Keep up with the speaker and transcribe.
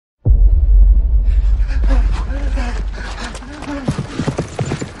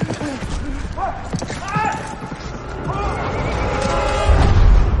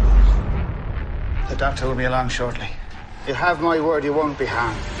doctor will be along shortly. You have my word you won't be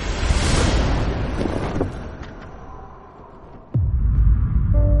harmed.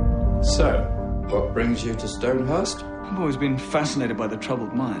 So, what brings you to Stonehearst? I've always been fascinated by the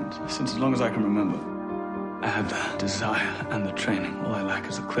troubled mind, since as long as I can remember. I have the desire and the training. All I lack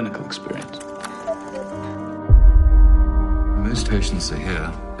is a clinical experience. Most patients are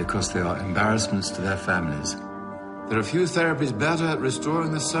here because they are embarrassments to their families. There are few therapies better at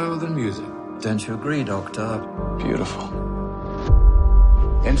restoring the soul than music. Don't you agree, Doctor? Beautiful.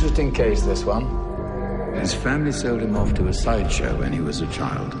 Interesting case, this one. His family sold him off to a sideshow when he was a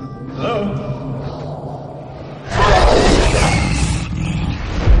child. Hello?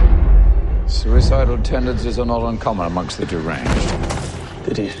 Suicidal tendencies are not uncommon amongst the deranged.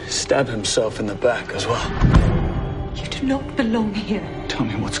 Did he stab himself in the back as well? You do not belong here. Tell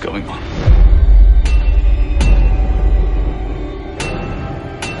me what's going on.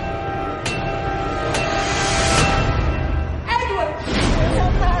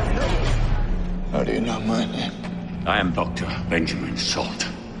 How do you know my name? I am Dr. Benjamin Salt,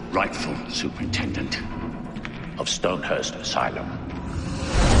 rightful superintendent of Stonehearst Asylum.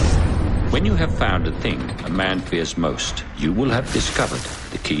 When you have found a thing a man fears most, you will have discovered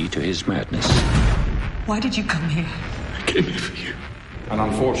the key to his madness. Why did you come here? I came here for you. An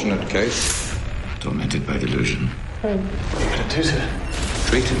unfortunate case. Tormented by delusion. What are you going to do to it?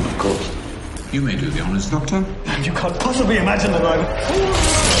 Treat him, of course. You may do the honors, Doctor. You can't possibly imagine the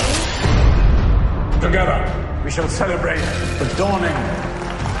moment. Together, we shall celebrate the dawning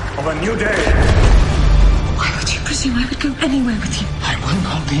of a new day. Why would you presume I would go anywhere with you? I will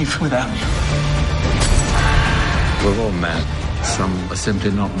not leave without you. We're all mad. Some are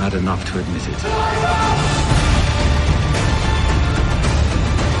simply not mad enough to admit it.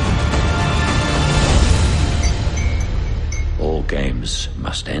 All games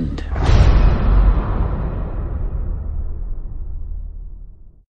must end.